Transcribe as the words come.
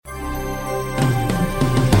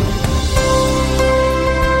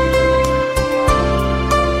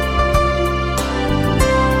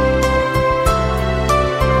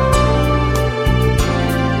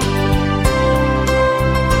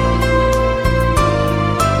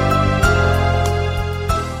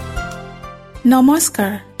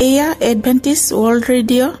নমস্কাৰ, এয়া এডভেন্টিছ world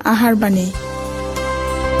radio' আহাৰবাণী।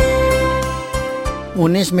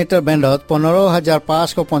 19 metre বেণ্ডত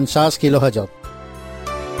 15,550 কিলোহাৰ্টজত।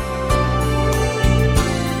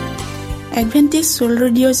 এডভেন্টিছ world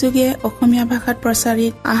radio' যোগে অসমীয়া ভাষাত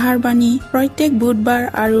প্ৰচাৰিত আহাৰবাণী প্ৰত্যেক বুধবাৰ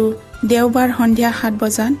আৰু দেওবাৰ সন্ধিয়া 7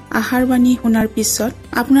 বজাত আহাৰবাণী শুনাৰ পিছত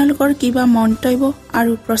আপোনালোকৰ কিবা মন্তব্য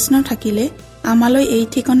আৰু প্ৰশ্ন থাকিলে আমালৈ এই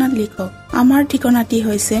ঠিকনাত লিখক। আমাৰ ঠিকনাটি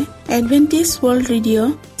হৈছে এডভেন্টিছ ৱৰ্ল্ড ৰেডিঅ',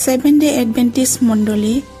 7th Day এডভেন্টিছ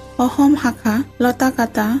মণ্ডলী, অসম শাখা,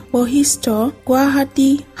 লতাকাটা, বশিষ্ঠ, গুৱাহাটী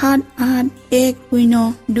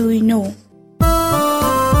 781029।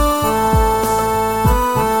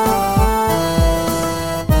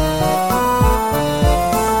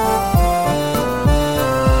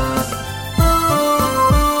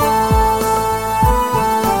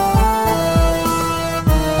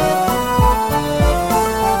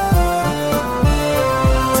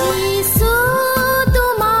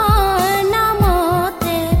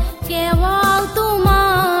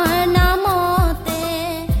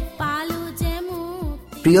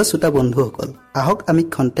 প্ৰিয় শ্ৰোতা বন্ধুসকল, আহক আমি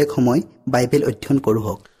খন্তেক সময় বাইবেল অধ্যয়ন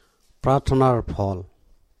কৰোঁ। প্ৰাৰ্থনাৰ ফল।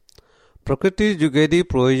 প্ৰকৃতিৰ যোগেদি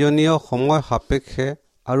প্ৰয়োজনীয় সময় সাপেক্ষে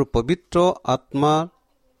আৰু পবিত্ৰ আত্মাৰ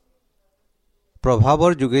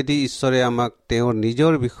প্ৰভাৱৰ যোগেদি ঈশ্বৰে আমাক তেওঁৰ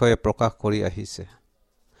নিজৰ বিষয়ে প্ৰকাশ কৰি আহিছে।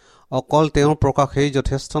 অকল তেওঁৰ প্ৰকাশেই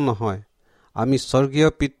যথেষ্ট নহয়, আমি স্বৰ্গীয়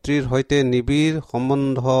পিতৃৰ সৈতে নিবিড়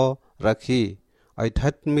সম্বন্ধ ৰাখি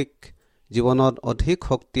আধ্যাত্মিক জীৱনত অধিক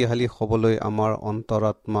শক্তিশালী হ'বলৈ আমাৰ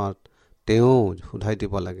অন্তৰাত্মাত তেওঁ সোধাই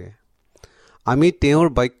দিব লাগে। আমি তেওঁৰ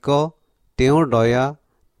বাক্য, তেওঁৰ দয়া,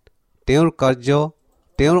 তেওঁৰ কাৰ্য,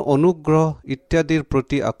 তেওঁৰ অনুগ্ৰহ ইত্যাদিৰ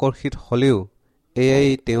প্ৰতি আকৰ্ষিত হ'লেও এয়াই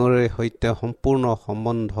তেওঁৰ সৈতে সম্পূৰ্ণ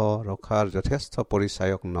সম্বন্ধ ৰখাৰ যথেষ্ট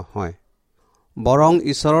পৰিচায়ক নহয়। বৰং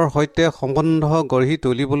ঈশ্বৰৰ সৈতে সম্বন্ধ গঢ়ি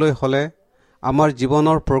তুলিবলৈ হ'লে আমাৰ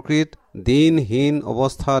জীৱনৰ প্ৰকৃত দিনহীন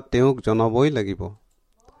অৱস্থা তেওঁক জনাবই লাগিব।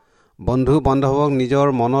 বন্ধু বান্ধৱক নিজৰ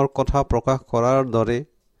মনৰ কথা প্ৰকাশ কৰাৰ দৰে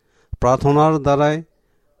প্ৰাৰ্থনাৰ দ্বাৰাই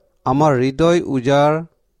আমাৰ হৃদয় উজাৰ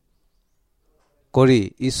কৰি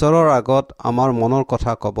ঈশ্বৰৰ আগত আমাৰ মনৰ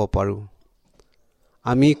কথা ক'ব পাৰোঁ।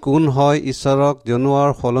 আমি কোন হয় ঈশ্বৰক জনোৱাৰ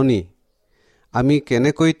সলনি আমি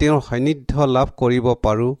কেনেকৈ তেওঁৰ সান্নিধ্য লাভ কৰিব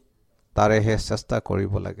পাৰোঁ তাৰেহে চেষ্টা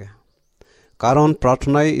কৰিব লাগে। কাৰণ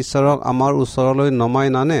প্ৰাৰ্থনাই ঈশ্বৰক আমাৰ ওচৰলৈ নমাই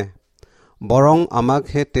নানে, বৰং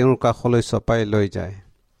আমাকহে তেওঁৰ কাষলৈ চপাই লৈ যায়।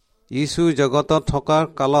 যীশু জগতত থকাৰ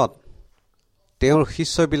কালত তেওঁৰ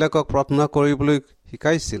শিষ্যবিলাকক প্ৰাৰ্থনা কৰিবলৈ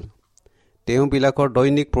শিকাইছিল। তেওঁবিলাকৰ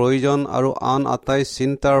দৈনিক প্ৰয়োজন আৰু আন আটাই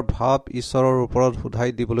চিন্তাৰ ভাৱ ঈশ্বৰৰ ওপৰত সোধাই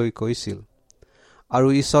দিবলৈ কৈছিল। আৰু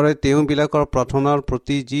ঈশ্বৰে তেওঁবিলাকৰ প্ৰাৰ্থনাৰ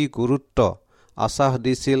প্ৰতি যি গুৰুত্ব আশ্বাস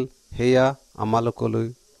দিছিল সেয়া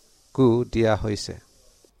আমালোকলৈকো দিয়া হৈছে।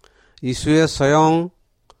 যীশুৱে স্বয়ং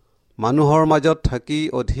মানুহৰ মাজত থাকি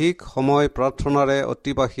অধিক সময় প্ৰাৰ্থনাৰে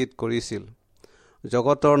অতিবাহিত কৰিছিল।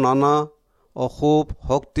 জগতৰ নানা অশুভ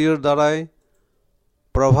শক্তিৰ দ্বাৰাই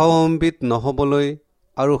প্ৰভাৱান্বিত নহ'বলৈ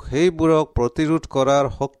আৰু সেইবোৰক প্ৰতিৰোধ কৰাৰ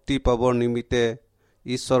শক্তি পাবৰ নিমিত্তে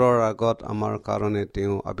ঈশ্বৰৰ আগত আমাৰ কাৰণে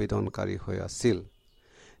তেওঁ আবেদনকাৰী হৈ আছিল।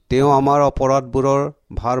 তেওঁ আমাৰ অপৰাধবোৰৰ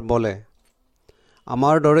ভাৰ বলে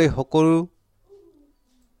আমাৰ দৰে সকলো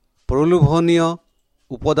প্ৰলোভনীয়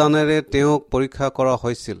উপাদানেৰে তেওঁক পৰীক্ষা কৰা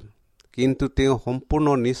হৈছিল। কিন্তু তেওঁ সম্পূৰ্ণ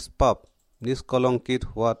নিষ্পাপ নিষ্কলংকিত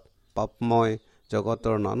হোৱাত পাপময়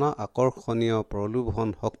জগতৰ নানা আকৰ্ষণীয় প্ৰলোভন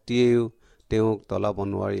শক্তিয়েও তেওঁক টলাব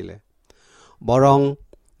নোৱাৰিলে, বৰং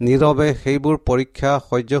নীৰৱে সেইবোৰ পৰীক্ষা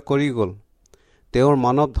সহ্য কৰি গ'ল। তেওঁৰ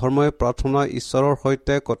মানৱ ধৰ্মই প্ৰাৰ্থনা ঈশ্বৰৰ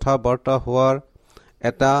সৈতে কথা বাৰ্তা হোৱাৰ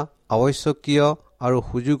এটা আৱশ্যকীয় আৰু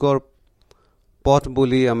সুযোগৰ পথ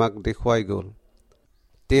বুলি আমাক দেখুৱাই গ'ল।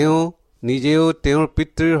 তেওঁ নিজেও তেওঁৰ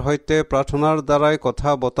পিতৃৰ সৈতে প্ৰাৰ্থনাৰ দ্বাৰাই কথা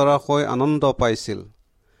বতৰা হৈ আনন্দ পাইছিল।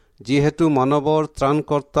 যিহেতু মানৱৰ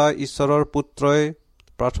ত্ৰাণকৰ্তা ঈশ্বৰৰ পুত্ৰই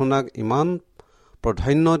প্ৰাৰ্থনাক ইমান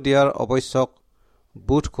প্ৰাধান্য দিয়াৰ আৱশ্যক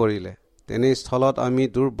বোধ কৰিলে, তেনেস্থলত আমি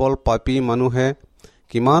দুৰ্বল পাপী মানুহে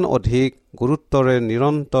কিমান অধিক গুৰুত্বৰে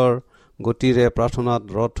নিৰন্তৰ গতিৰে প্ৰাৰ্থনাত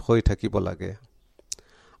ৰত হৈ থাকিব লাগে।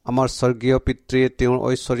 আমাৰ স্বৰ্গীয় পিতৃয়ে তেওঁৰ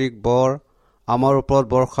ঐশ্বৰিক বৰ আমাৰ ওপৰত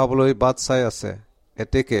বৰ্ষাবলৈ বাট চাই আছে।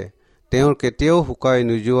 এতেকে তেওঁৰ কেতিয়াও শুকাই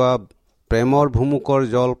নোযোৱা প্ৰেমৰ ভুমুকৰ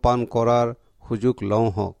জল পান কৰাৰ সুযোগ লওঁ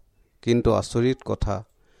হওক। কিন্তু আচৰিত কথা,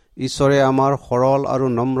 ঈশ্বৰে আমাৰ সৰল আৰু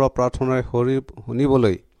নম্ৰ প্ৰাৰ্থনাৰ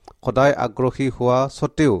শুনিবলৈ সদায় আগ্ৰহী হোৱা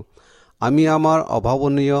স্বত্তেও আমি আমাৰ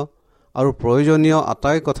অভাৱনীয় আৰু প্ৰয়োজনীয়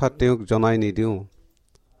আটাই কথা তেওঁক জনাই নিদিওঁ।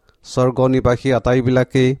 স্বৰ্গ নিবাসী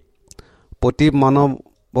আটাইবিলাকেই প্ৰতি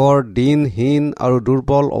মানৱৰ দিনহীন আৰু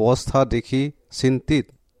দুৰ্বল অৱস্থা দেখি চিন্তিত।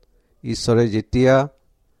 ঈশ্বৰে যেতিয়া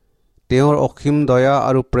তেওঁৰ অসীম দয়া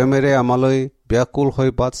আৰু প্ৰেমেৰে আমালৈ ব্যাকুল হৈ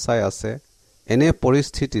বাট চাই আছে, এনে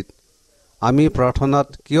পৰিস্থিতিত আমি প্ৰাৰ্থনাত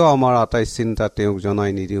কিয় আমাৰ আটাই চিন্তা তেওঁক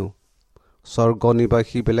জনাই নিদিওঁ? স্বৰ্গ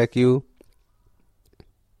নিবাসীবিলাকেও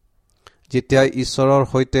যেতিয়া ঈশ্বৰৰ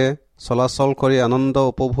সৈতে চলাচল কৰি আনন্দ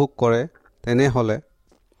উপভোগ কৰে, তেনেহ'লে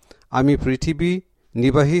আমি পৃথিৱী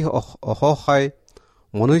নিবাসী অসহায়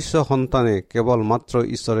মনুষ্য সন্তানে কেৱল মাত্ৰ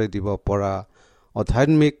ঈশ্বৰে দিব পৰা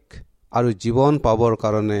আধ্যাত্মিক আৰু জীৱন পাবৰ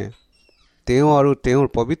কাৰণে তেওঁ আৰু তেওঁৰ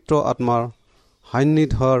পবিত্ৰ আত্মাৰ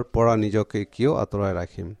সান্নিধ্যৰ পৰা নিজকে কিয় আঁতৰাই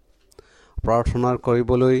ৰাখিম? প্ৰাৰ্থনা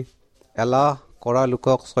কৰিবলৈ এলাহ কৰা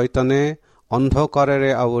লোকক শয়তানে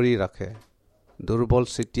অন্ধকাৰেৰে আৱৰি ৰাখে। দুৰ্বল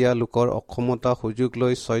চিতীয়া লোকৰ অক্ষমতা সুযোগ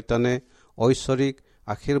লৈ শয়তানে ঐশ্বৰিক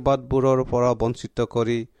আশীৰ্বাদবোৰৰ পৰা বঞ্চিত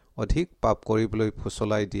কৰি অধিক পাপ কৰিবলৈ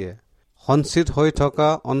ফুচলাই দিয়ে। সঞ্চিত হৈ থকা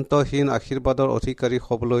অন্তহীন আশীৰ্বাদৰ অধিকাৰী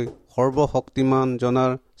হ'বলৈ সৰ্বশক্তিমান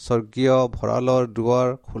জনাৰ স্বৰ্গীয় ভঁৰালৰ দুৱাৰ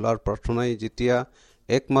খোলাৰ প্ৰাৰ্থনাই যেতিয়া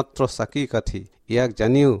একমাত্ৰ চাকি কাঠি, ইয়াক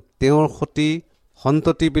জানিও তেওঁৰ সতি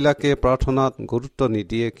সন্ততিবিলাকে প্ৰাৰ্থনাত গুৰুত্ব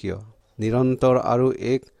নিদিয়ে কিয়? নিৰন্তৰ আৰু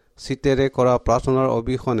এক চিতেৰে কৰা প্ৰাৰ্থনাৰ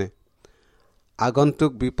অবিহনে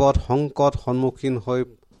আগন্তুক বিপদ সংকট সন্মুখীন হৈ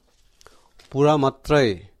পুৰা মাত্ৰাই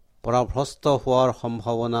পৰাভ্ৰষ্ট হোৱাৰ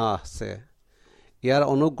সম্ভাৱনা আছে। ইয়াৰ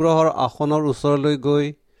অনুগ্ৰহৰ আসনৰ ওচৰলৈ গৈ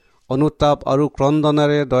অনুতাপ আৰু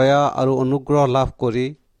ক্ৰন্দনেৰে দয়া আৰু অনুগ্ৰহ লাভ কৰি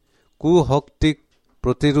কুশক্তিক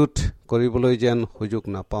প্ৰতিৰোধ কৰিবলৈ যেন সুযোগ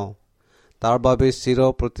নাপাওঁ। তাৰ বাবে চিৰ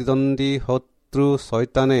প্ৰতিদ্বন্দ্বী শত্ৰু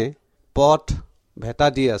শয়তানে পথ ভেটা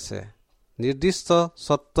দি আছে। নিৰ্দিষ্ট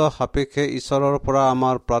চৰ্ত সাপেক্ষে ঈশ্বৰৰ পৰা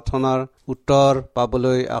আমাৰ প্ৰাৰ্থনাৰ উত্তৰ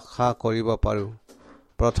পাবলৈ আশা কৰিব পাৰোঁ।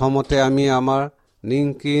 প্ৰথমতে আমি আমাৰ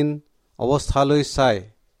নিম্ন অৱস্থালৈ চাই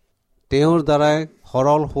তেওঁৰ দ্বাৰাই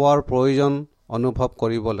সৰল হোৱাৰ প্ৰয়োজন অনুভৱ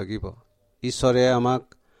কৰিব লাগিব। ঈশ্বৰে আমাক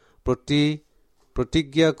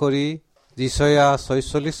প্ৰতিজ্ঞা কৰি যিচয়া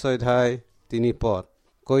 46:3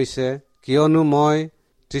 কৈছে, কিয়নো মই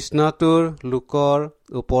তৃষ্ণাতুৰ লোকৰ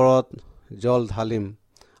ওপৰত জল ঢালিম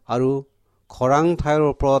আৰু খৰাং ঠাইৰ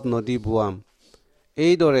ওপৰত নদী বোৱাম।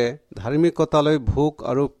 এইদৰে ধাৰ্মিকতালৈ ভোক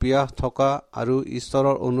আৰু পিয়াহ থকা আৰু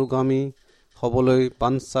ঈশ্বৰৰ অনুগামী হ'বলৈ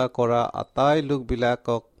বাঞ্ছা কৰা আটাই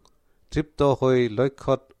লোকবিলাকক তৃপ্ত হৈ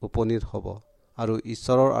লক্ষ্যত উপনীত হ'ব আৰু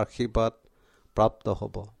ঈশ্বৰৰ আশীৰ্বাদ প্ৰাপ্ত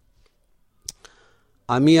হ'ব।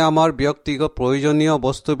 আমি আমাৰ ব্যক্তিগত প্ৰয়োজনীয়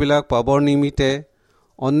বস্তুবিলাক পাবৰ নিমিত্তে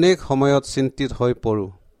অনেক সময়ত চিন্তিত হৈ পৰোঁ।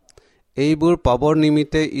 এইবোৰ পাবৰ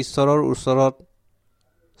নিমিত্তে ঈশ্বৰৰ ওচৰত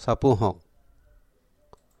চাপো হওক,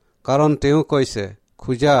 কাৰণ তেওঁ কৈছে,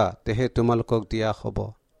 খোজা তেহে তোমালোকক দিয়া হ'ব।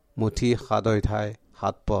 মুঠি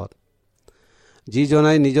 7:7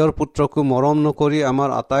 যিজনাই নিজৰ পুত্ৰকো মৰম নকৰি আমাৰ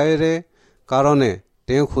আটাইৰে কাৰণে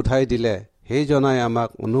তেওঁক সোধাই দিলে, সেইজনাই আমাক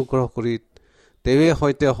অনুগ্ৰহ কৰি তেৱে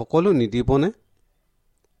সৈতে সকলো নিদিবনে?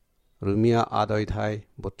 ৰোমিয়া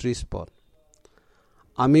 8:32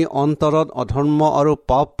 আমি অন্তৰত অধৰ্ম আৰু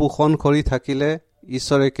পাপ পোষণ কৰি থাকিলে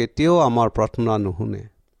ঈশ্বৰে কেতিয়াও আমাৰ প্ৰাৰ্থনা নুশুনে।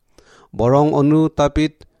 বৰং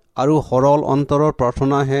অনুতাপিত আৰু সৰল অন্তৰৰ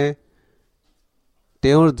প্ৰাৰ্থনাহে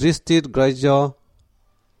তেওঁৰ দৃষ্টিত গ্ৰাহ্য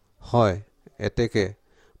হয়। এতেকে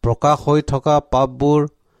প্ৰকাশ হৈ থকা পাপবোৰ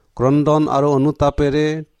ক্ৰন্দন আৰু অনুতাপেৰে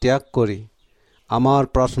ত্যাগ কৰি আমাৰ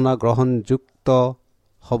প্ৰাৰ্থনা গ্ৰহণযুক্ত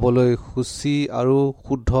হ'বলৈ সুচী আৰু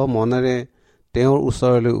শুদ্ধ মনেৰে তেওঁৰ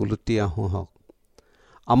ওচৰলৈ উলটি আহোঁ।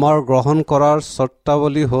 আমাৰ গ্ৰহণ কৰাৰ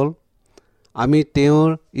চৰ্তাৱলী হ'ল আমি তেওঁৰ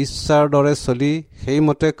ইচ্ছাৰ দৰে চলি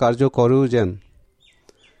সেইমতে কাৰ্য কৰোঁ যেন।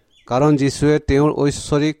 কাৰণ যীশুৱে তেওঁৰ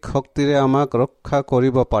ঐশ্বৰিক শক্তিৰে আমাক ৰক্ষা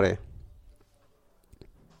কৰিব পাৰে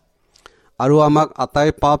আৰু আমাক আটাই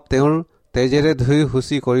পাপ তেওঁৰ তেজেৰে ধুই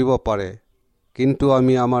শুচি কৰিব পাৰে। কিন্তু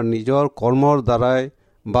আমি আমাৰ নিজৰ কৰ্মৰ দ্বাৰাই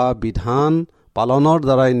বা বিধান পালনৰ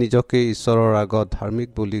দ্বাৰাই নিজকে ঈশ্বৰৰ আগত ধাৰ্মিক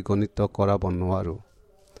বুলি গণিত কৰাব নোৱাৰোঁ।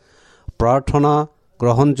 প্ৰাৰ্থনা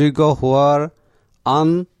গ্ৰহণযোগ্য হোৱাৰ আন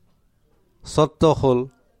চৰ্ত হ'ল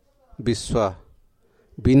বিশ্বাস।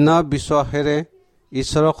 বিনা বিশ্বাসেৰে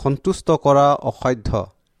ঈশ্বৰক সন্তুষ্ট কৰা অসাধ্য,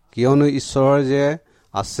 কিয়নো ঈশ্বৰ যে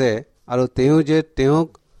আছে আৰু তেওঁ যে তেওঁক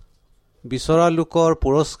বিচৰা লোকৰ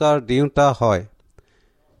পুৰস্কাৰ দিওঁতা হয়,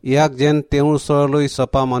 ইয়াক যেন তেওঁৰ ওচৰলৈ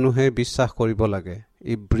চপা মানুহে বিশ্বাস কৰিব লাগে।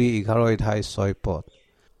 ইব্ৰী 11:6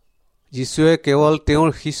 যীশুৱে কেৱল তেওঁৰ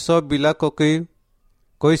শিষ্যবিলাককেই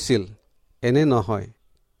কৈছিল এনে নহয়,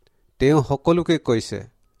 তেওঁ সকলোকে কৈছে,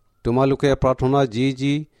 তোমালোকে প্ৰাৰ্থনা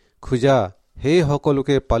যি খোজা সেই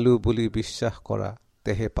সকলোকে পালো বুলি বিশ্বাস কৰা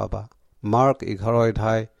তেহে পাবা। মাৰ্ক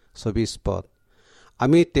 11:24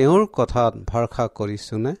 আমি তেওঁৰ কথাত ভৰসা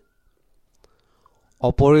কৰিছোনে?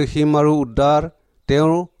 অপৰিসীম আৰু উদাৰ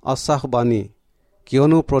তেওঁৰ আশ্বাসবাণী,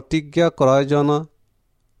 কিয়নো প্ৰতিজ্ঞা কৰাজন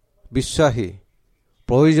বিশ্বাসী।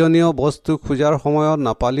 প্ৰয়োজনীয় বস্তু খোজাৰ সময়ত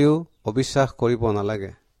নাপালেও অবিশ্বাস কৰিব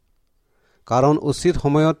নালাগে, কাৰণ উচিত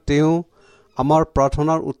সময়ত তেওঁ আমাৰ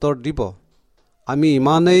প্ৰাৰ্থনাৰ উত্তৰ দিব। আমি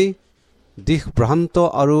ইমানেই দিশভ্ৰান্ত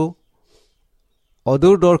আৰু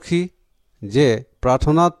অদূৰদৰ্শী যে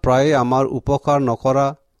প্ৰাৰ্থনাত প্ৰায়ে আমাৰ উপকাৰ নকৰা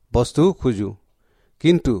বস্তুও খোজোঁ।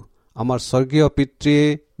 কিন্তু আমাৰ স্বৰ্গীয় পিতৃয়ে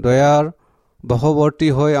দয়াৰ বশৱৰ্তী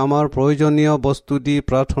হৈ আমাৰ প্ৰয়োজনীয় বস্তু দি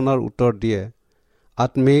প্ৰাৰ্থনাৰ উত্তৰ দিয়ে।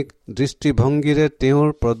 আত্মিক দৃষ্টিভংগীৰে তেওঁৰ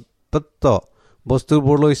প্ৰদত্ত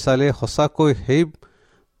বস্তুবোৰলৈ চালে সঁচাকৈ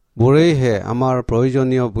সেইবোৰেইহে আমাৰ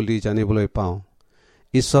প্ৰয়োজনীয় বুলি জানিবলৈ পাওঁ।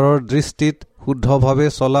 ঈশ্বৰৰ দৃষ্টিত শুদ্ধভাৱে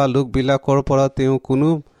চলা লোকবিলাকৰ পৰা তেওঁ কোনো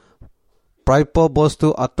প্ৰাপ্য বস্তু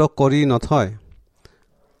আটক কৰি নথয়।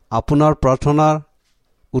 আপোনাৰ প্ৰাৰ্থনাৰ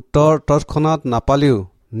উত্তৰ তৎক্ষণাৎ নাপালেও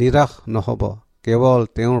নিৰাশ নহ'ব। কেৱল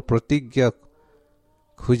তেওঁৰ প্ৰতিজ্ঞা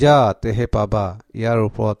খোজা তেহে পাবা, ইয়াৰ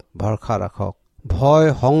ওপৰত ভৰসা ৰাখক। ভয়,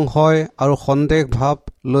 সংশয় আৰু সন্দেহ ভাৱ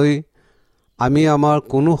লৈ আমি আমাৰ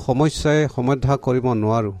কোনো সমস্যাই সমাধা কৰিব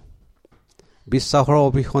নোৱাৰোঁ। বিশ্বাসৰ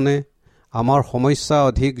অবিহনে আমাৰ সমস্যা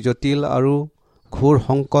অধিক জটিল আৰু ঘোৰ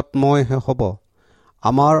সংকটময় হ'ব।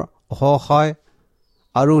 আমাৰ অসহায়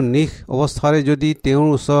আৰু নিশ অৱস্থাৰে যদি তেওঁৰ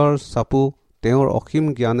ওচৰ চাপো, তেওঁৰ অসীম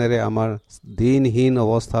জ্ঞানেৰে আমাৰ দিনহীন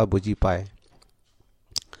অৱস্থা বুজি পায়।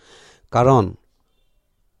 কাৰণ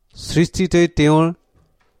সৃষ্টিতেই তেওঁৰ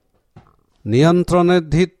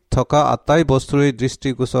নিয়ন্ত্ৰণাধীন থকা আটাই বস্তুৰেই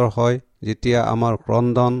দৃষ্টিগোচৰ হয়। যেতিয়া আমাৰ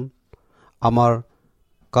ক্ৰন্দন, আমাৰ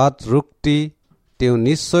কাতৰোক্তি তেওঁ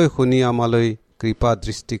নিশ্চয় শুনি আমালৈ কৃপা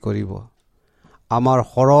দৃষ্টি কৰিব। আমাৰ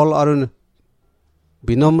সৰল আৰু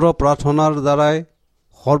বিনম্ৰ প্ৰাৰ্থনাৰ দ্বাৰাই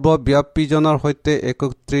সৰ্বব্যাপীজনৰ সৈতে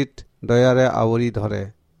একত্ৰিত দয়াৰে আৱৰি ধৰে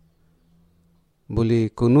বুলি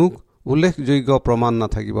কোনো উল্লেখযোগ্য প্ৰমাণ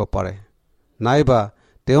নাথাকিব পাৰে। নাইবা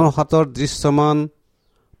তেওঁৰ হাতৰ দৃশ্যমান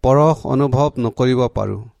পৰশ অনুভৱ নকৰিব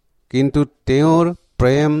পাৰোঁ। কিন্তু তেওঁৰ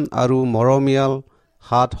প্ৰেম আৰু মৰমীয়াল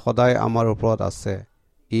হাত সদায় আমাৰ ওপৰত আছে,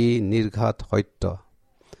 ই নিৰ্ঘাত সত্য।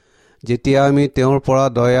 যেতিয়া আমি তেওঁৰ পৰা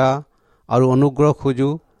দয়া আৰু অনুগ্ৰহ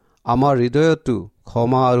খোজোঁ, আমাৰ হৃদয়তো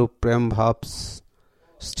ক্ষমা আৰু প্ৰেম ভাৱ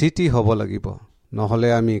স্থিতি হ'ব লাগিব। নহ'লে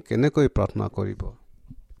আমি কেনেকৈ প্ৰাৰ্থনা কৰিব?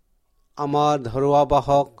 আমাৰ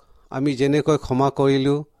ধৰুৱাবাসক আমি যেনেকৈ ক্ষমা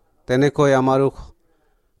কৰিলোঁ, তেনেকৈ আমাৰো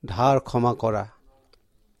ধাৰ ক্ষমা কৰা।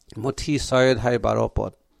 মঠি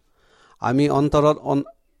 6:12। আমি অন্তৰত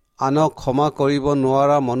আনক ক্ষমা কৰিব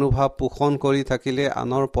নোৱাৰা মনোভাৱ পোষণ কৰি থাকিলে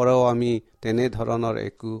আনৰ পৰাও আমি তেনেধৰণৰ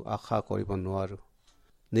একো আশা কৰিব নোৱাৰোঁ।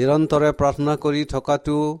 নিৰন্তৰে প্ৰাৰ্থনা কৰি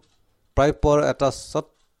থকাটো প্ৰাপ্যৰ এটা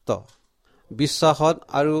সত্য। বিশ্বাসত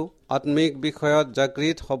আৰু আত্মিক বিষয়ত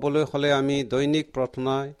জাগৃত হ'বলৈ হ'লে আমি দৈনিক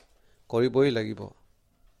প্ৰাৰ্থনা কৰিবই লাগিব।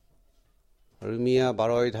 ৰোমিয়া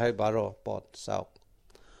 12:12 চাওক।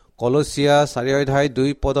 কলচীয়া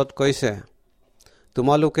 4:2 কৈছে,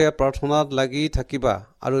 তোমালোকে প্ৰাৰ্থনাত লাগি থাকিবা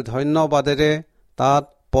আৰু ধন্যবাদেৰে তাত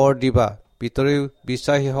পৰ দিবা। পিতৰে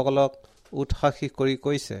বিশ্বাসীসকলক উৎসাহী কৰি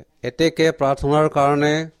কৈছে, এতেকে প্ৰাৰ্থনাৰ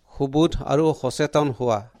কাৰণে সুবোধ আৰু সচেতন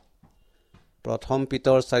হোৱা। প্ৰথম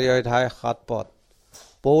পিতৰ 4:7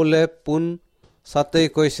 পৌলে পোন চাতেই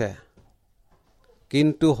কৈছে,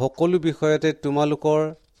 কিন্তু সকলো বিষয়তে তোমালোকৰ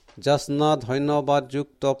যাচনা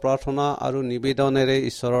ধন্যবাদযুক্ত প্ৰাৰ্থনা আৰু নিবেদনেৰে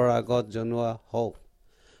ঈশ্বৰৰ আগত জনোৱা হওক।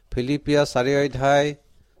 ফিলিপিয়া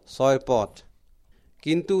 4:6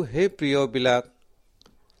 কিন্তু সেই প্ৰিয়বিলাক,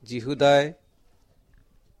 যিহুদাই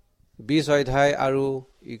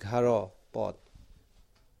 20:11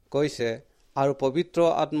 কৈছে, আৰু পবিত্ৰ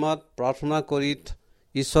আত্মাত প্ৰাৰ্থনা কৰি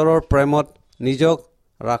ঈশ্বৰৰ প্ৰেমত নিজক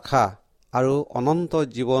ৰাখা আৰু অনন্ত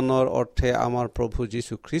জীৱনৰ অৰ্থে আমাৰ প্ৰভু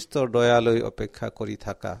যীশুখ্ৰীষ্টৰ দয়ালৈ অপেক্ষা কৰি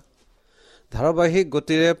থাকা। ধাৰাবাহিক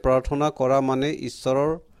গতিৰে প্ৰাৰ্থনা কৰা মানে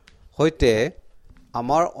ঈশ্বৰৰ সৈতে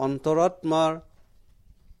আমাৰ অন্তৰাত্মাৰ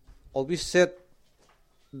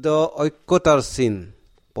অবিচ্ছেদ্য ঐক্যতাৰ চিন।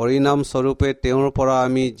 পৰিণামস্বৰূপে তেওঁৰ পৰা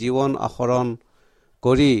আমি জীৱন আহৰণ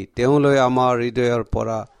কৰি তেওঁলৈ আমাৰ হৃদয়ৰ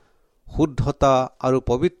পৰা শুদ্ধতা আৰু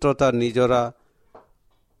পবিত্ৰতা নিজৰা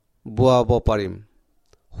বোৱাব পাৰিম।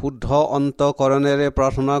 শুদ্ধ অন্তঃকৰণেৰে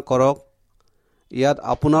প্ৰাৰ্থনা কৰক। ইয়াত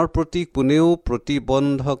আপোনাৰ প্ৰতি কোনেও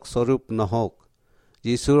প্ৰতিবন্ধক স্বৰূপ নহওক।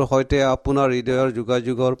 যীশুৰ সৈতে আপোনাৰ হৃদয়ৰ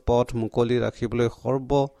যোগাযোগৰ পথ মুকলি ৰাখিবলৈ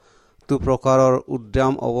সৰ্বতো প্ৰকাৰৰ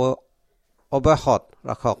উদ্যম অব্যাহত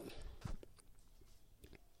ৰাখক।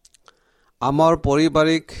 আমাৰ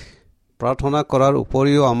পাৰিবাৰিক প্ৰাৰ্থনা কৰাৰ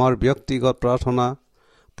উপৰিও আমাৰ ব্যক্তিগত প্ৰাৰ্থনা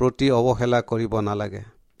প্ৰতি অৱহেলা কৰিব নালাগে।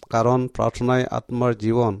 কাৰণ প্ৰাৰ্থনাই আত্মাৰ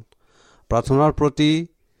জীৱন। প্ৰাৰ্থনাৰ প্ৰতি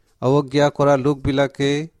অৱজ্ঞা কৰা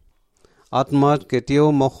লোকবিলাকে আত্মাত কেতিয়াও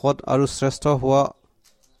মহৎ আৰু শ্ৰেষ্ঠ হোৱা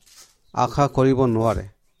আশা কৰিব নোৱাৰে।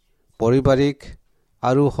 পাৰিবাৰিক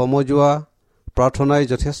আৰু সমজুৱা প্ৰাৰ্থনাই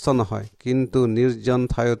যথেষ্ট নহয়, কিন্তু নিৰ্জন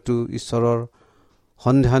ঠাইতো ঈশ্বৰৰ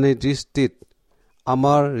সন্ধানী দৃষ্টিত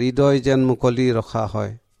আমাৰ হৃদয় যেন মুকলি ৰখা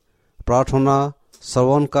হয়। প্ৰাৰ্থনা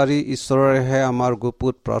শ্ৰৱণকাৰী ঈশ্বৰেহে আমাৰ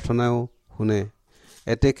গুপুত প্ৰাৰ্থনাও শুনে।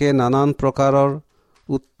 এতেকে নানান প্ৰকাৰৰ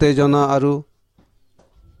উত্তেজনা আৰু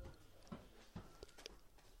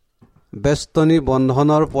বেষ্টনী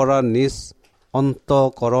বন্ধনৰ পৰা নিজ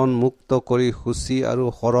অন্তকৰণ মুক্ত কৰি সুচী আৰু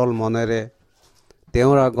সৰল মনেৰে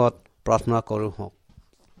তেওঁৰ আগত প্ৰাৰ্থনা কৰোঁ হওক,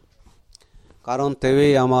 কাৰণ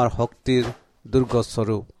তেৱেই আমাৰ শক্তিৰ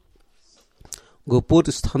দুৰ্গস্বৰূপ। গুপুত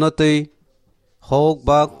স্থানতেই হওক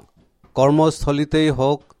বা কৰ্মস্থলীতেই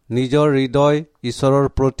হওক নিজৰ হৃদয় ঈশ্বৰৰ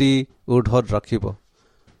প্ৰতি ঊৰ্ধত ৰাখিব।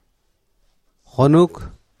 হনুক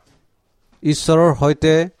ঈশ্বৰৰ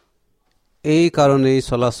সৈতে এই কাৰণেই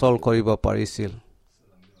চলাচল কৰিব পাৰিছিল।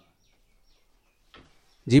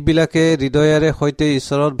 যিবিলাকে হৃদয়েৰে সৈতে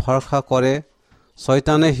ঈশ্বৰত ভৰসা কৰে,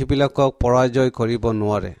 শয়তানে সেইবিলাকক পৰাজয় কৰিব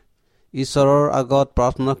নোৱাৰে। ঈশ্বৰৰ আগত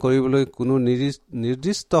প্ৰাৰ্থনা কৰিবলৈ কোনো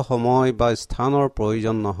নিৰ্দিষ্ট সময় বা স্থানৰ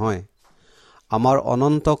প্ৰয়োজন নহয়। আমাৰ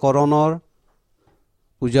অনন্তকৰণৰ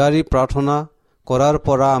উজাৰি প্ৰাৰ্থনা কৰাৰ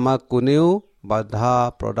পৰা আমাক কোনেও বাধা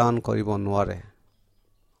প্ৰদান কৰিব নোৱাৰে।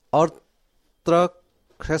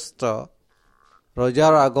 অৰ্তশ্ৰেষ্ঠ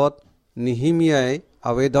ৰজাৰ আগত নিহিমিয়াই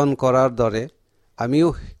আবেদন কৰাৰ দৰে আমিও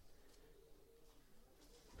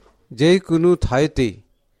যিকোনো ঠাইতেই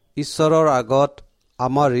ঈশ্বৰৰ আগত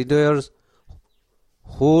আমাৰ হৃদয়ৰ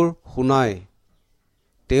সুৰ শুনাই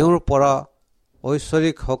তেওঁৰ পৰা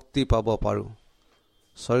ঐশ্বৰিক শক্তি পাব পাৰোঁ।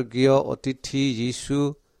 স্বৰ্গীয় অতিথি যীশু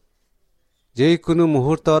যিকোনো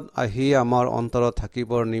মুহূৰ্তত আহি আমাৰ অন্তৰত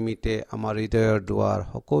থাকিবৰ নিমিত্তে আমাৰ হৃদয়ৰ দুৱাৰ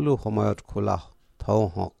সকলো সময়ত খোলা থওঁ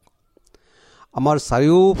হওক। আমাৰ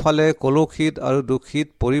চাৰিওফালে কলুষিত আৰু দূষিত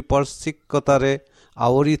পাৰিপাৰ্শ্বিকতাৰে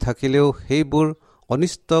আৱৰি থাকিলেও সেইবোৰ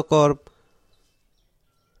অনিষ্টকৰ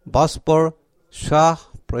বাষ্পৰ শ্বাস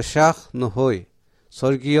প্ৰশ্বাস নহৈ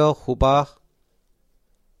স্বৰ্গীয় সুবাস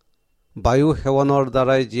বায়ু সেৱনৰ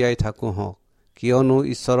দ্বাৰাই জীয়াই থাকোঁ হওক, কিয়নো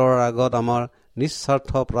ঈশ্বৰৰ আগত আমাৰ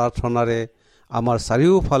নিস্বাৰ্থ প্ৰাৰ্থনাৰে আমাৰ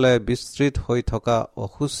চাৰিওফালে বিস্তৃত হৈ থকা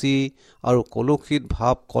অসুচি আৰু কলুষিত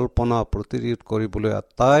ভাৱ কল্পনা প্ৰতিৰোধ কৰিবলৈ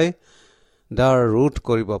আটাই দ্বাৰ ৰোধ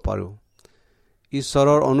কৰিব পাৰোঁ।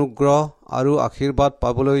 ঈশ্বৰৰ অনুগ্ৰহ আৰু আশীৰ্বাদ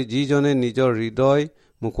পাবলৈ যিজনে নিজৰ হৃদয়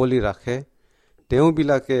মুকলি ৰাখে,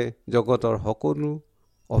 তেওঁবিলাকে জগতৰ সকলো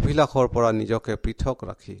অভিলাষৰ পৰা নিজকে পৃথক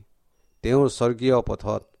ৰাখি তেওঁৰ স্বৰ্গীয়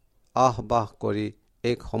পথত আহবাস কৰি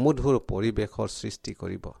এক সমধুৰ পৰিৱেশৰ সৃষ্টি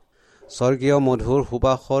কৰিব। স্বৰ্গীয় মধুৰ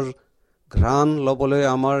সুবাসৰ ঘ্ৰাণ ল'বলৈ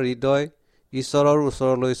আমাৰ হৃদয় ঈশ্বৰৰ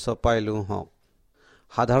ওচৰলৈ চপাই লওঁ হওক।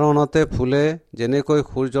 সাধাৰণতে ফুলে যেনেকৈ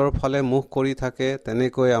সূৰ্যৰ ফালে মুখ কৰি থাকে,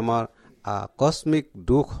 তেনেকৈ আমাৰ আকস্মিক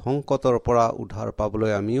দুখ সংকটৰ পৰা উদ্ধাৰ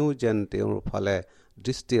পাবলৈ আমিও যেন তেওঁৰ ফালে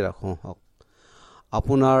দৃষ্টি ৰাখোঁ হওক।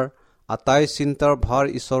 আপোনাৰ আটাই চিন্তাৰ ভাৰ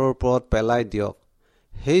ঈশ্বৰৰ ওপৰত পেলাই দিয়ক।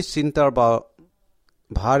 সেই চিন্তাৰ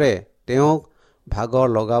ভাৰে তেওঁক ভাগৰ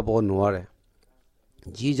লগাব নোৱাৰে।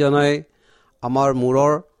 যিজনে আমাৰ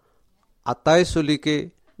মূৰৰ আটাই চুলিকে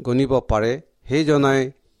গণিব পাৰে, সেইজনাই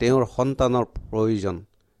তেওঁৰ সন্তানৰ প্ৰয়োজন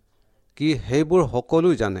কি সেইবোৰ সকলো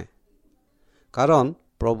জানে। কাৰণ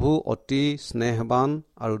প্ৰভু অতি স্নেহৱান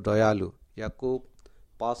আৰু দয়ালু। ইয়াকোব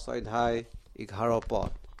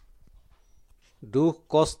 5:11। দুখ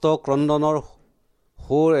কষ্ট ক্ৰন্দনৰ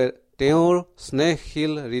সুৰ তেওঁৰ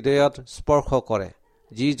স্নেহশীল হৃদয়ত স্পৰ্শ কৰে।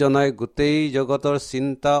 যিজনাই গোটেই জগতৰ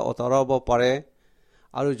চিন্তা আঁতৰাব পাৰে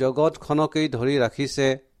আৰু জগতখনকেই ধৰি ৰাখিছে,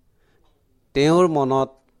 তেওঁৰ মনত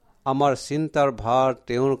আমাৰ চিন্তাৰ ভাৰ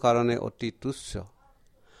তেওঁৰ কাৰণে অতি তুচ্ছ।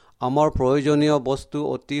 আমাৰ প্ৰয়োজনীয় বস্তু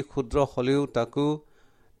অতি ক্ষুদ্ৰ হ'লেও তাকো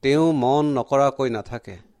তেওঁ মন নকৰাকৈ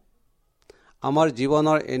নাথাকে। আমাৰ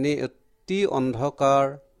জীৱনৰ এনে অতি অন্ধকাৰ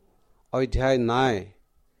অধ্যায় নাই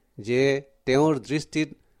যে তেওঁৰ দৃষ্টিত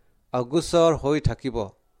অগোচৰ হৈ থাকিব,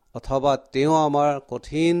 অথবা তেওঁ আমাৰ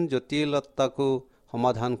কঠিন জটিলতাকো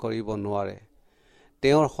সমাধান কৰিব নোৱাৰে।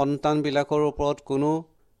 তেওঁৰ সন্তানবিলাকৰ ওপৰত কোনো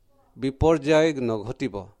বিপৰ্যয়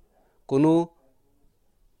নঘটিব। কোনো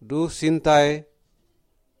দুশ্চিন্তাই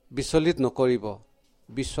বিচলিত নকৰিব।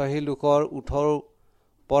 বিশ্বাসী লোকৰ ওঠৰ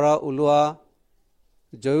পৰা ওলোৱা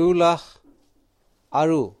জয়োল্লাস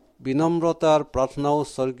আৰু বিনম্ৰতাৰ প্ৰাৰ্থনাও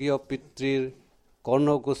স্বৰ্গীয় পিতৃৰ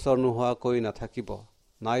কৰ্ণগোচৰ নোহোৱাকৈ নাথাকিব,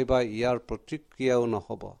 নাইবা ইয়াৰ প্ৰতিক্ৰিয়াও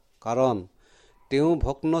নহ'ব। কাৰণ তেওঁ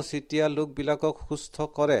ভগ্নচিতীয়া লোকবিলাকক সুস্থ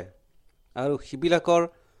কৰে আৰু সিবিলাকৰ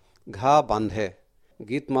ঘা বান্ধে।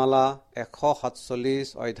 গীতমালা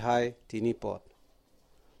 147:3।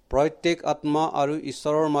 প্ৰত্যেক আত্মা আৰু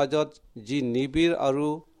ঈশ্বৰৰ মাজত যি নিবিড় আৰু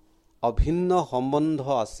অভিন্ন সম্বন্ধ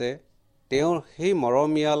আছে, তেওঁৰ সেই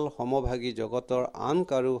মৰমীয়াল সমভাগী জগতৰ আন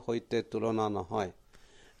কাৰো সৈতে তুলনা নহয়,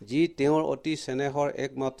 যি তেওঁৰ অতি চেনেহৰ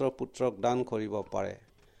একমাত্ৰ পুত্ৰক দান কৰিব পাৰে।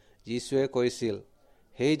 যীশুৱে কৈছিল,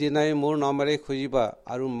 সেইদিনাই মোৰ নামেৰে খুজিবা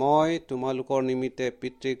আৰু মই তোমালোকৰ নিমিত্তে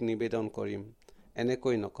পিতৃক নিবেদন কৰিম।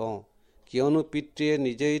 এনেকৈ নকওঁ, কিয়নো পিতৃয়ে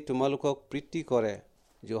নিজেই তোমালোকক প্ৰীতি কৰে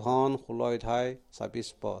যোহন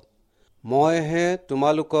 16:26। মইহে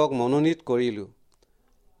তোমালোকক মনোনীত কৰিলোঁ,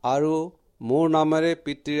 আৰু মোৰ নামেৰে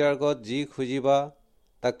পিতৃৰ আগত যি খুজিবা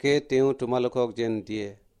তাকে তেওঁ তোমালোকক যেন দিয়ে।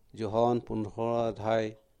 যোহন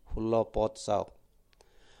 15:16 চাওক।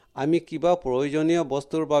 আমি কিবা প্ৰয়োজনীয়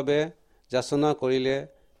বস্তুৰ বাবে যাচনা কৰিলে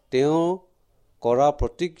তেওঁ কৰা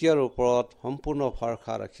প্ৰতিক্ৰিয়াৰ ওপৰত সম্পূৰ্ণ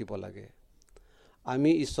ভৰসা ৰাখিব লাগে।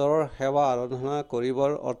 আমি ঈশ্বৰৰ সেৱা আৰাধনা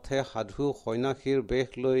কৰিবৰ অৰ্থে সাধু সন্যাসীৰ বেশ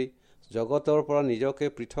লৈ জগতৰ পৰা নিজকে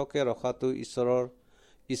পৃথকে ৰখাটো ঈশ্বৰৰ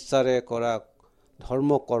ইচ্ছাৰে কৰা ধৰ্ম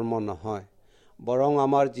কৰ্ম নহয়, বৰং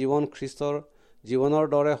আমাৰ জীৱন খ্ৰীষ্টৰ জীৱনৰ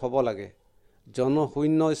দৰে হ'ব লাগে।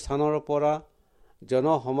 জনশূন্য স্থানৰ পৰা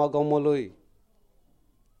জনসমাগমলৈ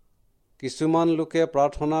কিছুমান লোকে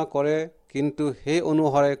প্ৰাৰ্থনা কৰে, কিন্তু সেই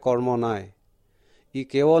অনুসাৰে কৰ্ম নাই। ই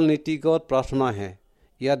কেৱল নীতিগত প্ৰাৰ্থনাহে,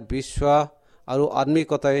 ইয়াত বিশ্বাস আৰু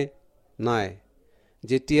আত্মিকতাই নাই।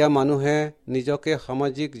 যেতিয়া মানুহে নিজকে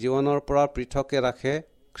সামাজিক জীৱনৰ পৰা পৃথকে ৰাখে,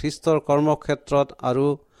 খ্ৰীষ্টৰ কৰ্মক্ষেত্ৰত আৰু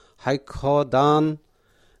সাক্ষ্য দান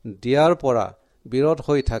দিয়াৰ পৰা বিৰত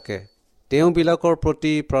হৈ থাকে, তেওঁবিলাকৰ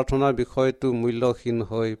প্ৰতি প্ৰাৰ্থনাৰ বিষয়টো মূল্যহীন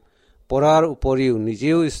হৈ পৰাৰ উপৰিও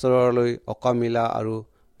নিজেও ঈশ্বৰলৈ অকামিলা আৰু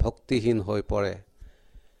ভক্তিহীন হৈ পৰে।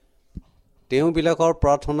 তেওঁবিলাকৰ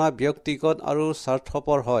প্ৰাৰ্থনা ব্যক্তিগত আৰু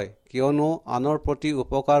স্বাৰ্থপৰ হয়, কিয়নো আনৰ প্ৰতি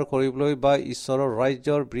উপকাৰ কৰিবলৈ বা ঈশ্বৰৰ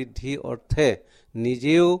ৰাজ্যৰ বৃদ্ধি অৰ্থে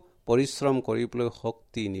নিজেও পৰিশ্ৰম কৰিবলৈ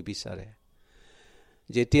শক্তি নিবিচাৰে।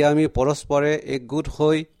 যেতিয়া আমি পৰস্পৰে একগোট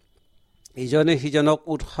হৈ ইজনে সিজনক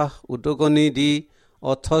উৎসাহ উদগনি দি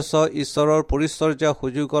অথচ ঈশ্বৰৰ পৰিচৰ্যা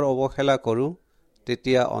সুযোগৰ অৱহেলা কৰোঁ,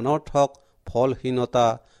 তেতিয়া অনৰ্থক ফলহীনতা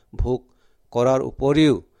ভোগ কৰাৰ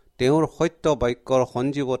উপৰিও তেওঁৰ সত্য বাক্যৰ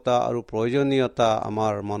সঞ্জীৱতা আৰু প্ৰয়োজনীয়তা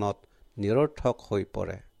আমাৰ মনত নিৰৰ্থক হৈ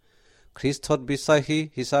পৰে। খ্ৰীষ্টত বিশ্বাসী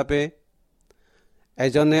হিচাপে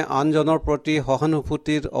এজনে আনজনৰ প্ৰতি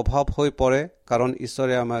সহানুভূতিৰ অভাৱ হৈ পৰে, কাৰণ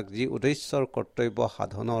ঈশ্বৰে আমাক যি উদ্দেশ্যৰ কৰ্তব্য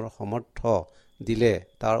সাধনৰ সমৰ্থ দিলে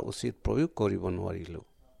তাৰ উচিত প্ৰয়োগ কৰিব নোৱাৰিলোঁ।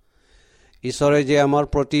 ঈশ্বৰে যে আমাৰ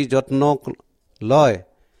প্ৰতি যত্ন লয়,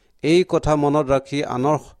 এই কথা মনত ৰাখি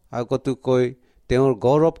আনৰ আগতকৈ তেওঁৰ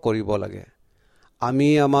গৌৰৱ কৰিব লাগে। আমি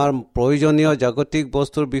আমাৰ প্ৰয়োজনীয় জাগতিক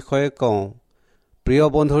বস্তুৰ বিষয়ে কওঁ, প্ৰিয়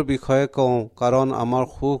বন্ধুৰ বিষয়ে কওঁ, কাৰণ আমাৰ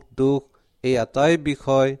সুখ দুখ এই আটাই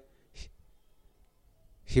বিষয়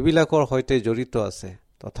সিবিলাকৰ সৈতে জড়িত আছে।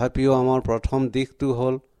 তথাপিও আমাৰ প্ৰথম দিশটো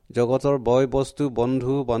হ'ল জগতৰ বয় বস্তু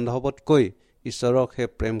বন্ধু বান্ধৱতকৈ ঈশ্বৰকহে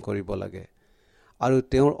প্ৰেম কৰিব লাগে, আৰু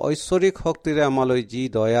তেওঁৰ ঐশ্বৰিক শক্তিৰে আমালৈ যি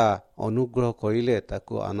দয়া অনুগ্ৰহ কৰিলে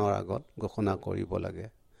তাকো আনৰ আগত ঘোষণা কৰিব লাগে।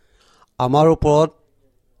 আমাৰ ওপৰত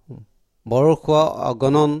বৰষুৱা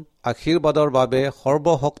অগণন আশীৰ্বাদৰ বাবে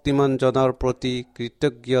সৰ্বশক্তিমান জনাৰ প্ৰতি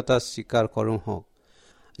কৃতজ্ঞতা স্বীকাৰ কৰোঁ হওক,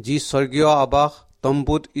 যি স্বৰ্গীয় আৱাস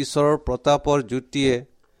তম্বুত ঈশ্বৰৰ প্ৰতাপৰ জ্যোতিয়ে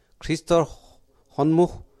খ্ৰীষ্টৰ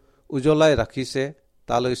সন্মুখ উজ্বলাই ৰাখিছে,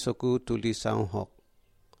 তালৈ চকু তুলি চাওঁ হওক।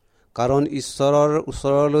 কাৰণ ঈশ্বৰৰ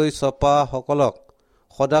ওচৰলৈ চপা সকলক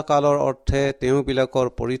সদাকালৰ অৰ্থে তেওঁবিলাকৰ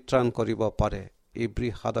পৰিত্ৰাণ কৰিব পাৰে। ইব্ৰী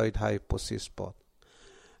 7:25।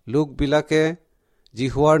 লোকবিলাকে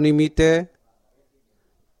জিহুৱাৰ নিমিত্তে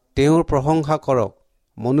তেওঁৰ প্ৰশংসা কৰক,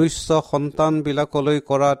 মনুষ্য সন্তানবিলাকলৈ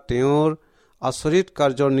কৰা তেওঁৰ আচৰিত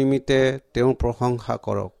কাৰ্যৰ নিমিত্তে তেওঁৰ প্ৰশংসা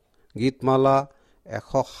কৰক। গীতমালা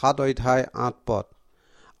 107:8।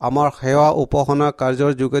 আমাৰ সেৱা উপাসনা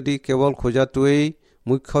কাৰ্যৰ যোগেদি কেৱল খোজাটোৱেই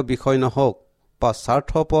মুখ্য বিষয় নহওক বা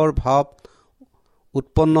স্বাৰ্থপৰ ভাৱ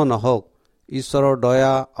উৎপন্ন নহওক, ঈশ্বৰৰ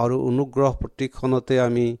দয়া আৰু অনুগ্ৰহ প্ৰতিক্ষণতে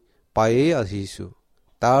আমি পায়েই আহিছোঁ।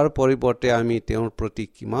 তাৰ পৰিৱৰ্তে আমি তেওঁৰ প্ৰতি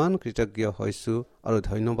কিমান কৃতজ্ঞ হৈছোঁ আৰু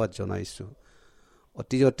ধন্যবাদ জনাইছোঁ।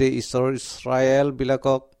 অতীজতে ঈশ্বৰ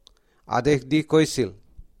ইছৰাইলবিলাকক আদেশ দি কৈছিল,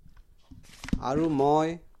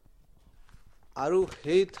 আৰু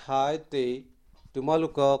সেই ঠাইতেই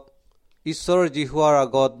তোমালোকক ঈশ্বৰৰ জিহুৱাৰ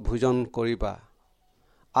আগত ভোজন কৰিবা,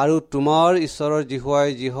 আৰু তোমাৰ ঈশ্বৰৰ জিহুৱাই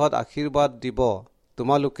যিহত আশীৰ্বাদ দিব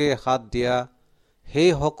তোমালোকে হাত দিয়া সেই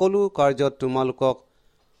সকলো কাৰ্যত তোমালোকক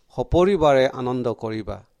সপৰিবাৰে আনন্দ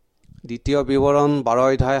কৰিবা। দ্বিতীয় বিৱৰণ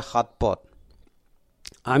 12:7।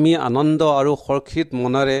 আমি আনন্দ আৰু হৰ্ষিত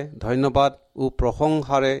মনেৰে ধন্যবাদ ও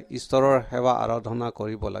প্ৰশংসাৰে ঈশ্বৰৰ সেৱা আৰাধনা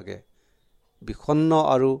কৰিব লাগে, বিষণ্ণ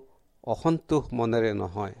আৰু অসন্তোষ মনেৰে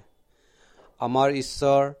নহয়। আমাৰ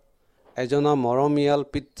ঈশ্বৰ এজনা মৰমীয়াল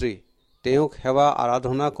পিতৃ। তেওঁক সেৱা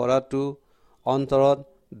আৰাধনা কৰাটো অন্তৰত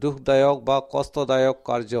দুখদায়ক বা কষ্টদায়ক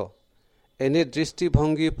কাৰ্য। এনে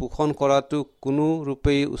দৃষ্টিভংগী পোষণ কৰাটো কোনো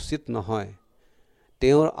ৰূপেই উচিত নহয়।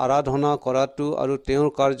 তেওঁৰ আৰাধনা কৰাটো আৰু তেওঁৰ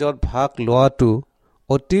কাৰ্যত ভাগ লোৱাটো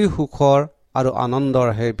অতি সুখৰ আৰু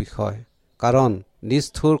আনন্দৰহে বিষয়, কাৰণ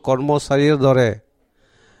নিষ্ঠুৰ কৰ্মচাৰীৰ দৰে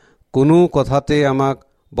কোনো কথাতেই আমাক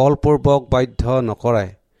বলপূৰ্বক বাধ্য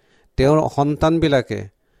নকৰায়। তেওঁৰ সন্তানবিলাকে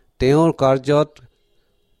তেওঁৰ কাৰ্যত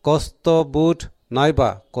কষ্টবোধ নাইবা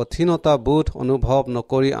কঠিনতাবোধ অনুভৱ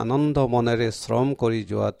নকৰি আনন্দ মনেৰে শ্ৰম কৰি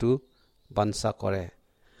যোৱাটো বাঞ্ছা কৰে।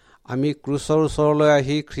 আমি ক্ৰুচৰ ওচৰলৈ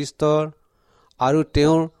আহি খ্ৰীষ্টৰ আৰু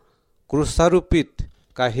তেওঁৰ ক্ৰুচাৰোপিত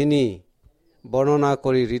কাহিনী বৰ্ণনা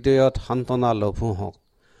কৰি হৃদয়ত সান্তনা লভো হওক।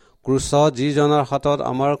 ক্ৰুচত যিজনৰ হাতত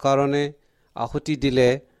আমাৰ কাৰণে আহুতি দিলে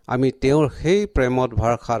আমি তেওঁৰ সেই প্ৰেমত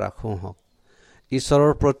ভৰসা ৰাখোঁ হওক।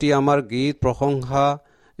 ঈশ্বৰৰ প্ৰতি আমাৰ গীত প্ৰশংসা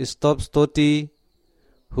স্তৱস্তুতি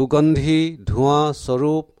সুগন্ধি ধোঁৱা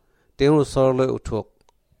স্বৰূপ তেওঁৰ ওচৰলৈ উঠক,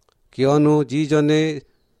 কিয়নো যিজনে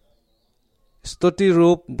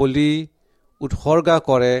স্তুতিৰূপ বলি উৎসৰ্গা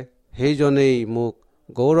কৰে সেইজনেই মোক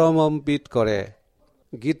গৌৰৱান্বিত কৰে।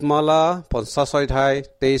 গীতমালা 50 অধ্যায়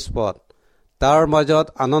 23 পদ। তাৰ মাজত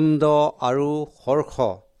আনন্দ আৰু হৰ্ষ,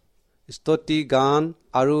 স্তুতি গান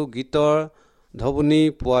আৰু গীতৰ ধ্বনি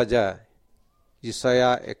পোৱা যায়।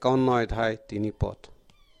 ইছায়া 51 অধ্যায় 3 পদ।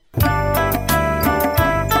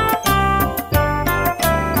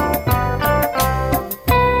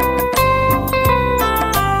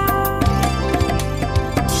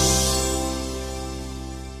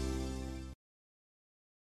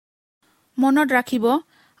 মনত ৰাখিব,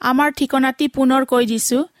 আমাৰ ঠিকনাটি পুনৰ কৈ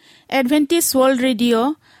দিছোঁ। Adventist world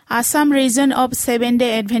radio', Assam region of seven day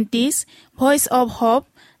Adventist, voice of hope,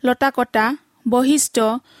 লতাকটা, Vashistha,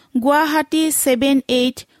 Guwahati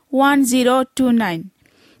 781029।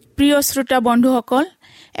 প্ৰিয় শ্ৰোতা বন্ধুসকল,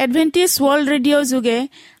 এডভেণ্টিজ ৱৰ্ল্ড ৰেডিঅ' যোগে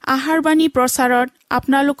আহাৰবাণী প্ৰচাৰত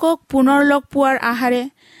আপোনালোকক পুনৰ লগ পোৱাৰ আশাৰে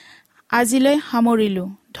আজিলৈ সামৰিলোঁ।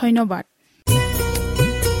 ধন্যবাদ।